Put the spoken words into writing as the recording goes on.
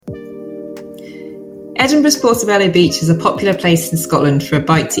Edinburgh's Portobello Beach is a popular place in Scotland for a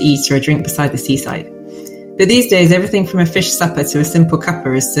bite to eat or a drink beside the seaside. But these days, everything from a fish supper to a simple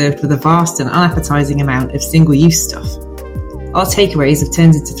cuppa is served with a vast and unappetizing amount of single-use stuff. Our takeaways have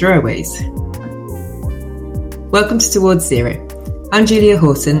turned into throwaways. Welcome to Towards Zero. I'm Julia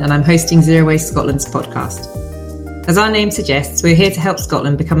Horton and I'm hosting Zero Waste Scotland's podcast. As our name suggests, we're here to help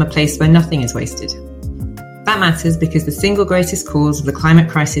Scotland become a place where nothing is wasted. That matters because the single greatest cause of the climate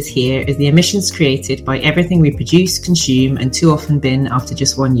crisis here is the emissions created by everything we produce, consume, and too often bin after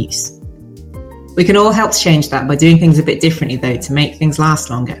just one use. We can all help change that by doing things a bit differently, though, to make things last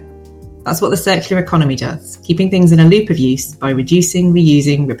longer. That's what the circular economy does, keeping things in a loop of use by reducing,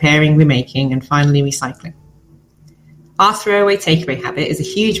 reusing, repairing, remaking, and finally recycling. Our throwaway takeaway habit is a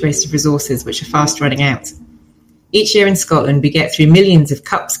huge waste of resources which are fast running out. Each year in Scotland, we get through millions of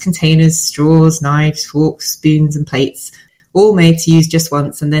cups, containers, straws, knives, forks, spoons and plates, all made to use just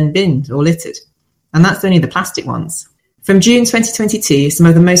once and then binned or littered. And that's only the plastic ones. From June 2022, some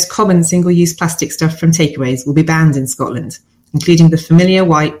of the most common single-use plastic stuff from takeaways will be banned in Scotland, including the familiar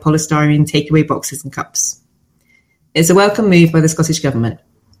white polystyrene takeaway boxes and cups. It's a welcome move by the Scottish Government.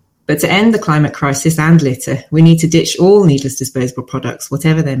 But to end the climate crisis and litter, we need to ditch all needless disposable products,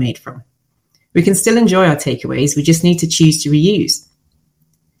 whatever they're made from. We can still enjoy our takeaways, we just need to choose to reuse.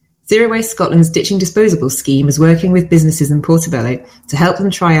 Zero Waste Scotland's Ditching Disposables scheme is working with businesses in Portobello to help them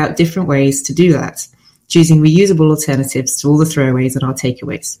try out different ways to do that, choosing reusable alternatives to all the throwaways and our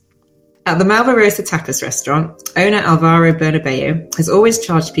takeaways. At the Malvarosa Tapas restaurant, owner Alvaro Bernabeu has always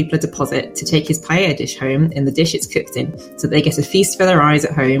charged people a deposit to take his paella dish home in the dish it's cooked in, so they get a feast for their eyes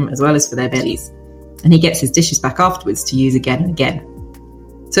at home as well as for their bellies. And he gets his dishes back afterwards to use again and again.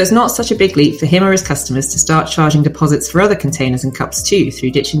 So it's not such a big leap for him or his customers to start charging deposits for other containers and cups too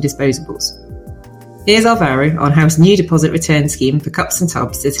through Ditching Disposables. Here's Alvaro on how his new deposit return scheme for cups and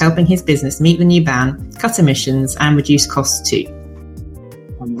tubs is helping his business meet the new ban, cut emissions and reduce costs too.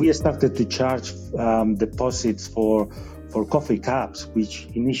 We started to charge deposits for coffee cups, which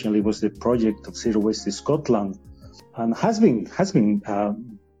initially was the project of Zero Waste Scotland, and has been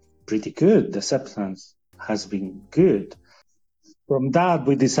pretty good. The acceptance has been good. From that,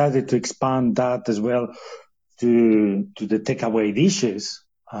 we decided to expand that as well to the takeaway dishes,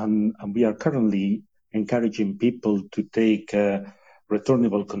 and we are currently encouraging people to take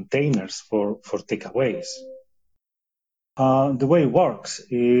returnable containers for takeaways. The way it works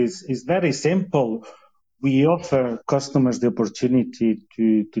is very simple. We offer customers the opportunity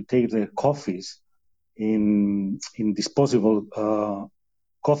to take their coffees in disposable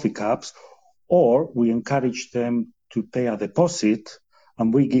coffee cups, or we encourage them to pay a deposit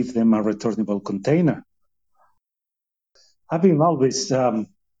and we give them a returnable container. I've been always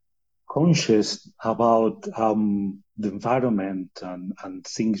conscious about the environment and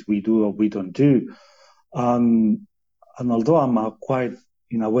things we do or we don't do. And although I'm a quite,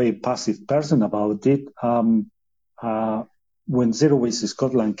 in a way, passive person about it, when Zero Waste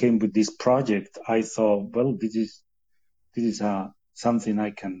Scotland came with this project, I thought, well, this is something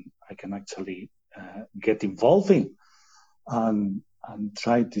I can actually get involved in and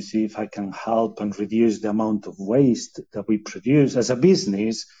try to see if I can help and reduce the amount of waste that we produce. As a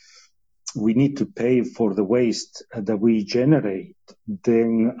business, we need to pay for the waste that we generate.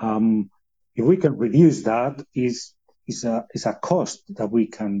 Then, if we can reduce that, is a cost that we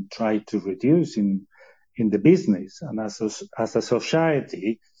can try to reduce in the business, and as a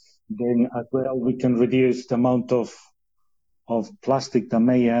society, then as well we can reduce the amount of plastic that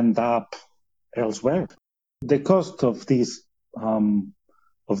may end up elsewhere. The cost of this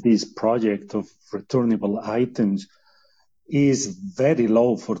project of returnable items is very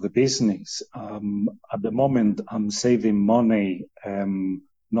low for the business. At the moment, I'm saving money,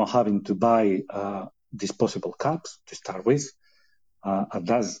 not having to buy disposable cups to start with, and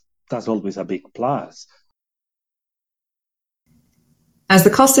that's always a big plus. As the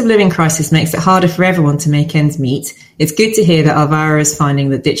cost of living crisis makes it harder for everyone to make ends meet, it's good to hear that Alvaro is finding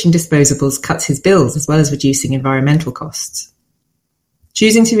that ditching disposables cuts his bills as well as reducing environmental costs.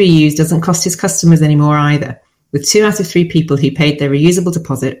 Choosing to reuse doesn't cost his customers anymore either, with 2 out of 3 people who paid their reusable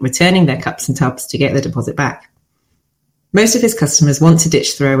deposit returning their cups and tubs to get their deposit back. Most of his customers want to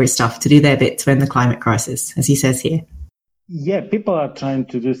ditch throwaway stuff to do their bit to end the climate crisis, as he says here. Yeah, people are trying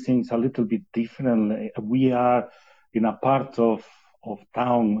to do things a little bit differently. We are in a part of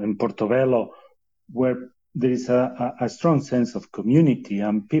town in Portobello where there is a strong sense of community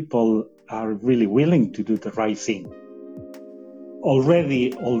and people are really willing to do the right thing.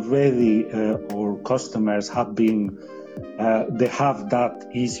 Already, our customers have been, they have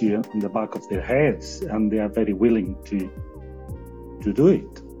that issue in the back of their heads and they are very willing to do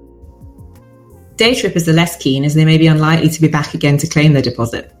it. Day trippers are less keen as they may be unlikely to be back again to claim their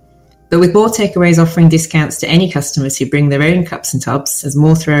deposit. But with more takeaways offering discounts to any customers who bring their own cups and tubs, as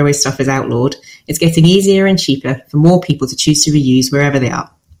more throwaway stuff is outlawed, it's getting easier and cheaper for more people to choose to reuse wherever they are.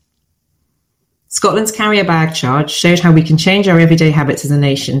 Scotland's carrier bag charge showed how we can change our everyday habits as a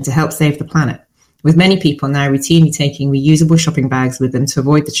nation to help save the planet, with many people now routinely taking reusable shopping bags with them to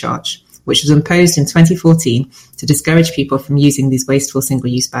avoid the charge, which was imposed in 2014 to discourage people from using these wasteful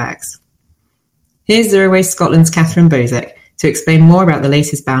single-use bags. Here's Zero Waste Scotland's Catherine Bozek to explain more about the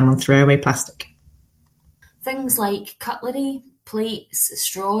latest ban on throwaway plastic. Things like cutlery, plates,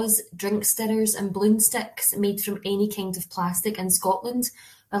 straws, drink stirrers and balloon sticks made from any kind of plastic in Scotland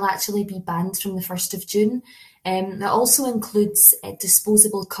will actually be banned from the 1st of June. That also includes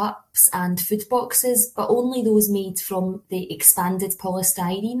disposable cups and food boxes, but only those made from the expanded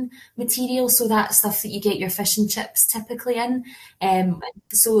polystyrene material, so that stuff that you get your fish and chips typically in.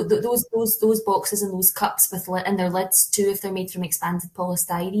 So those boxes and those cups and their lids too, if they're made from expanded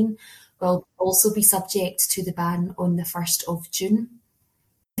polystyrene, will also be subject to the ban on the 1st of June.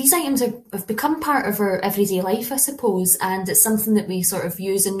 These items have become part of our everyday life, I suppose, and it's something that we sort of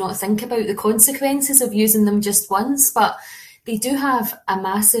use and not think about the consequences of using them just once, but they do have a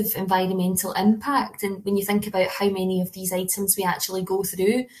massive environmental impact. And when you think about how many of these items we actually go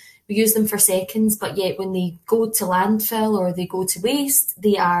through, we use them for seconds, but yet when they go to landfill or they go to waste,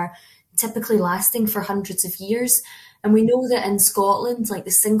 they are typically lasting for hundreds of years. And we know that in Scotland, like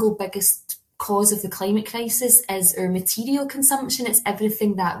the single biggest cause of the climate crisis is our material consumption. It's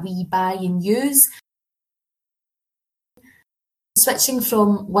everything that we buy and use. Switching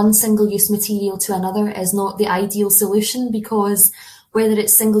from one single-use material to another is not the ideal solution, because whether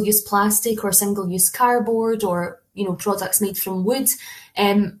it's single-use plastic or single-use cardboard or products made from wood,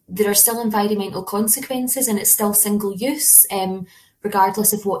 there are still environmental consequences, and it's still single-use,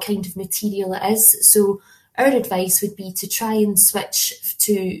 regardless of what kind of material it is. So our advice would be to try and switch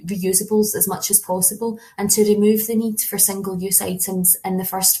to reusables as much as possible and to remove the need for single-use items in the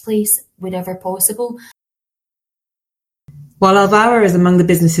first place wherever possible. While Alvara is among the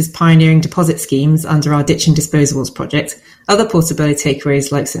businesses pioneering deposit schemes under our Ditching Disposables project, other portability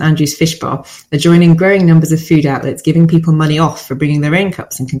takeaways like St Andrew's Fish Bar are joining growing numbers of food outlets giving people money off for bringing their own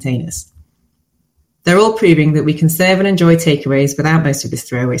cups and containers. They're all proving that we can serve and enjoy takeaways without most of this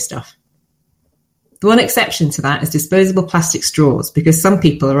throwaway stuff. The one exception to that is disposable plastic straws, because some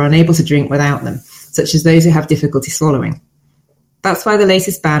people are unable to drink without them, such as those who have difficulty swallowing. That's why the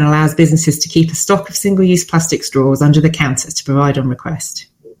latest ban allows businesses to keep a stock of single-use plastic straws under the counter to provide on request.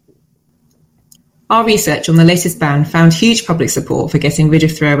 Our research on the latest ban found huge public support for getting rid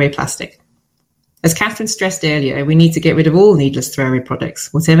of throwaway plastic. As Catherine stressed earlier, we need to get rid of all needless throwaway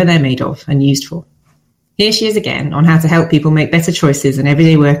products, whatever they're made of and used for. Here she is again on how to help people make better choices in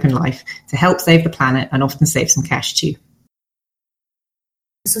everyday work and life to help save the planet and often save some cash too.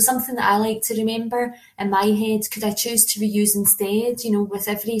 So something that I like to remember in my head, could I choose to reuse instead, with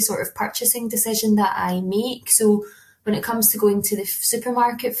every sort of purchasing decision that I make. So when it comes to going to the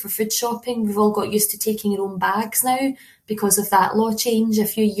supermarket for food shopping, we've all got used to taking our own bags now because of that law change a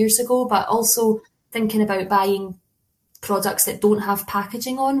few years ago, but also thinking about buying products that don't have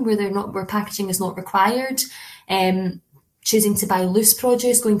packaging on, where packaging is not required, choosing to buy loose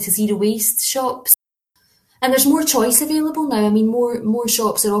produce, going to zero waste shops. And there's more choice available now. I mean, more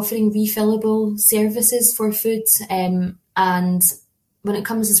shops are offering refillable services for food. And when it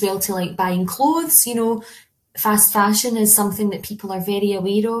comes as well to like buying clothes, fast fashion is something that people are very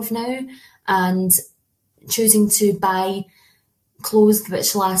aware of now, and choosing to buy clothes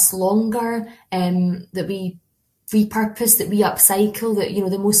which last longer, that we repurpose, that we upcycle, that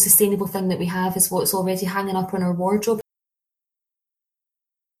the most sustainable thing that we have is what's already hanging up on our wardrobe.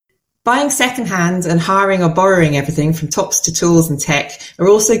 Buying second-hand and hiring or borrowing everything from tops to tools and tech are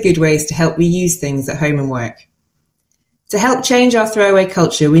also good ways to help reuse things at home and work. To help change our throwaway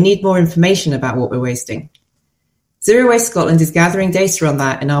culture, we need more information about what we're wasting. Zero Waste Scotland is gathering data on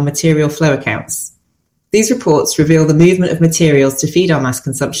that in our material flow accounts. These reports reveal the movement of materials to feed our mass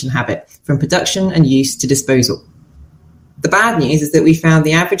consumption habit, from production and use to disposal. The bad news is that we found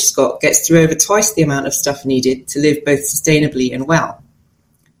the average Scot gets through over twice the amount of stuff needed to live both sustainably and well.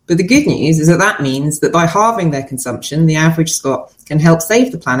 But the good news is that means that by halving their consumption, the average Scot can help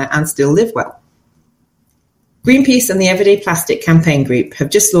save the planet and still live well. Greenpeace and the Everyday Plastic Campaign Group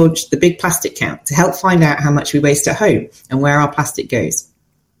have just launched the Big Plastic Count to help find out how much we waste at home and where our plastic goes.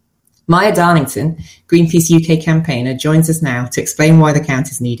 Maya Darlington, Greenpeace UK campaigner, joins us now to explain why the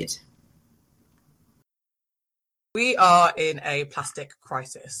count is needed. We are in a plastic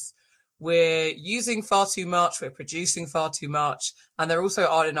crisis. we're using far too much, we're producing far too much, and there also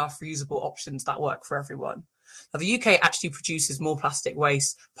aren't enough reusable options that work for everyone. Now, the UK actually produces more plastic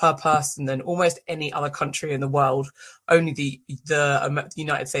waste per person than almost any other country in the world. Only the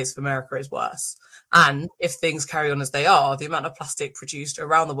United States of America is worse. And if things carry on as they are, the amount of plastic produced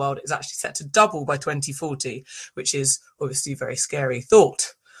around the world is actually set to double by 2040, which is obviously a very scary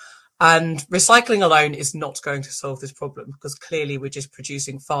thought. And recycling alone is not going to solve this problem because clearly we're just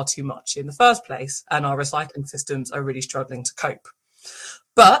producing far too much in the first place and our recycling systems are really struggling to cope.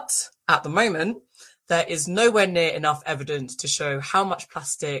 But at the moment, there is nowhere near enough evidence to show how much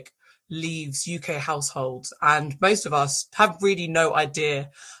plastic leaves UK households. And most of us have really no idea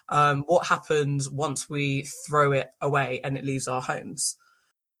what happens once we throw it away and it leaves our homes.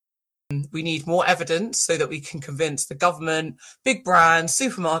 We need more evidence so that we can convince the government, big brands,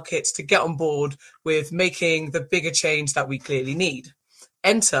 supermarkets to get on board with making the bigger change that we clearly need.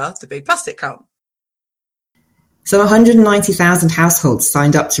 Enter the big plastic count. So 190,000 households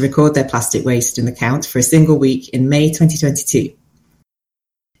signed up to record their plastic waste in the count for a single week in May 2022.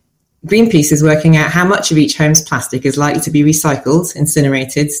 Greenpeace is working out how much of each home's plastic is likely to be recycled,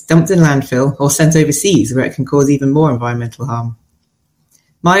 incinerated, dumped in landfill, or sent overseas where it can cause even more environmental harm.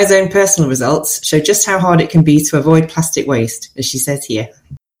 Maya's own personal results show just how hard it can be to avoid plastic waste, as she says here.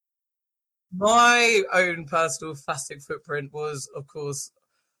 My own personal plastic footprint was, of course,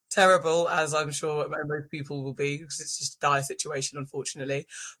 terrible, as I'm sure most people will be, because it's just a dire situation, unfortunately.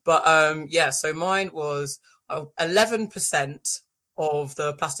 But so mine was 11% of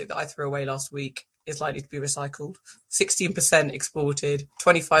the plastic that I threw away last week is likely to be recycled, 16% exported,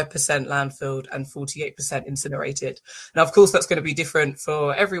 25% landfilled, and 48% incinerated. Now, of course, that's going to be different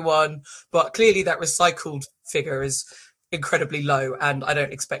for everyone, but clearly that recycled figure is incredibly low, and I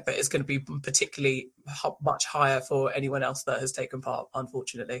don't expect that it's going to be particularly much higher for anyone else that has taken part,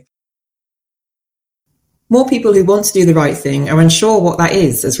 unfortunately. More people who want to do the right thing are unsure what that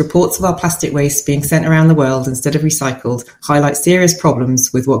is, as reports of our plastic waste being sent around the world instead of recycled highlight serious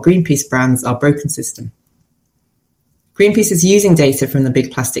problems with what Greenpeace brands our broken system. Greenpeace is using data from the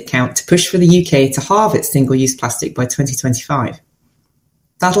Big Plastic Count to push for the UK to halve its single-use plastic by 2025.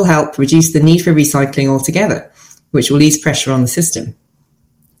 That'll help reduce the need for recycling altogether, which will ease pressure on the system.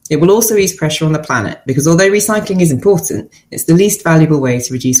 It will also ease pressure on the planet because although recycling is important, it's the least valuable way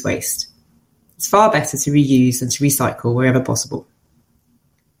to reduce waste. It's far better to reuse than to recycle wherever possible.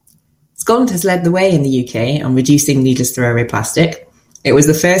 Scotland has led the way in the UK on reducing needless throwaway plastic. It was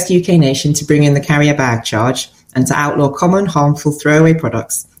the first UK nation to bring in the carrier bag charge and to outlaw common harmful throwaway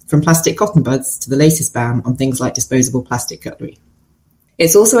products, from plastic cotton buds to the latest ban on things like disposable plastic cutlery.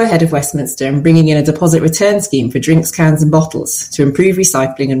 It's also ahead of Westminster in bringing in a deposit return scheme for drinks, cans and bottles to improve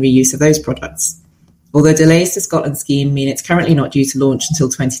recycling and reuse of those products, although delays to Scotland's scheme mean it's currently not due to launch until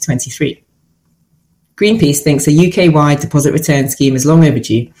 2023. Greenpeace thinks a UK-wide deposit return scheme is long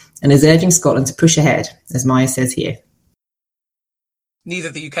overdue and is urging Scotland to push ahead, as Maya says here.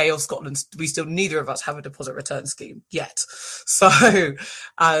 Neither the UK or Scotland, neither of us have a deposit return scheme yet. So,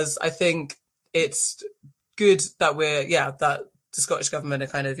 as I think it's good that that the Scottish government are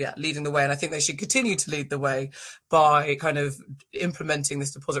kind of leading the way, and I think they should continue to lead the way by kind of implementing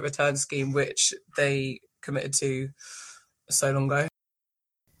this deposit return scheme, which they committed to so long ago.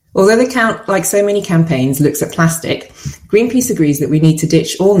 Although the count, like so many campaigns, looks at plastic, Greenpeace agrees that we need to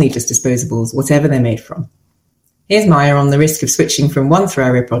ditch all needless disposables, whatever they're made from. Here's Maya on the risk of switching from one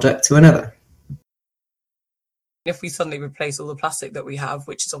throwaway product to another. If we suddenly replace all the plastic that we have,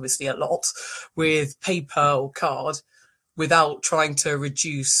 which is obviously a lot, with paper or card, without trying to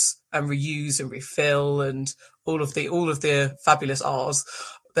reduce and reuse and refill and all of the fabulous R's,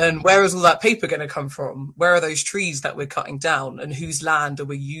 then where is all that paper going to come from? Where are those trees that we're cutting down, and whose land are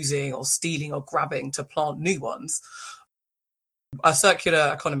we using or stealing or grabbing to plant new ones? A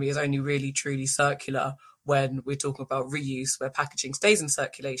circular economy is only really truly circular when we're talking about reuse, where packaging stays in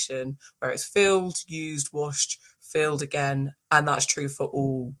circulation, where it's filled, used, washed, filled again, and that's true for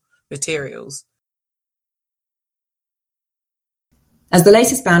all materials. As the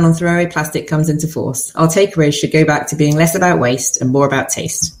latest ban on throwaway plastic comes into force, our takeaways should go back to being less about waste and more about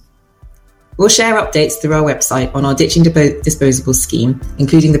taste. We'll share updates through our website on our Ditching Disposables scheme,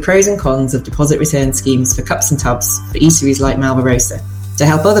 including the pros and cons of deposit return schemes for cups and tubs for eateries like Malvarosa, to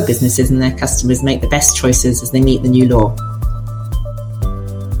help other businesses and their customers make the best choices as they meet the new law.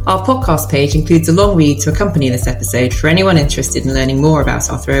 Our podcast page includes a long read to accompany this episode for anyone interested in learning more about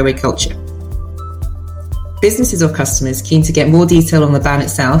our throwaway culture. Businesses or customers keen to get more detail on the ban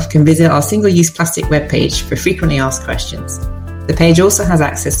itself can visit our single-use plastic webpage for frequently asked questions. The page also has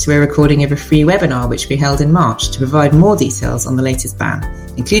access to a recording of a free webinar which we held in March to provide more details on the latest ban,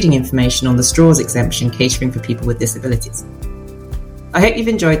 including information on the straws exemption catering for people with disabilities. I hope you've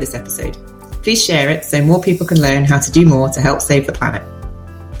enjoyed this episode. Please share it so more people can learn how to do more to help save the planet.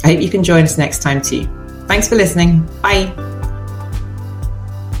 I hope you can join us next time too. Thanks for listening. Bye.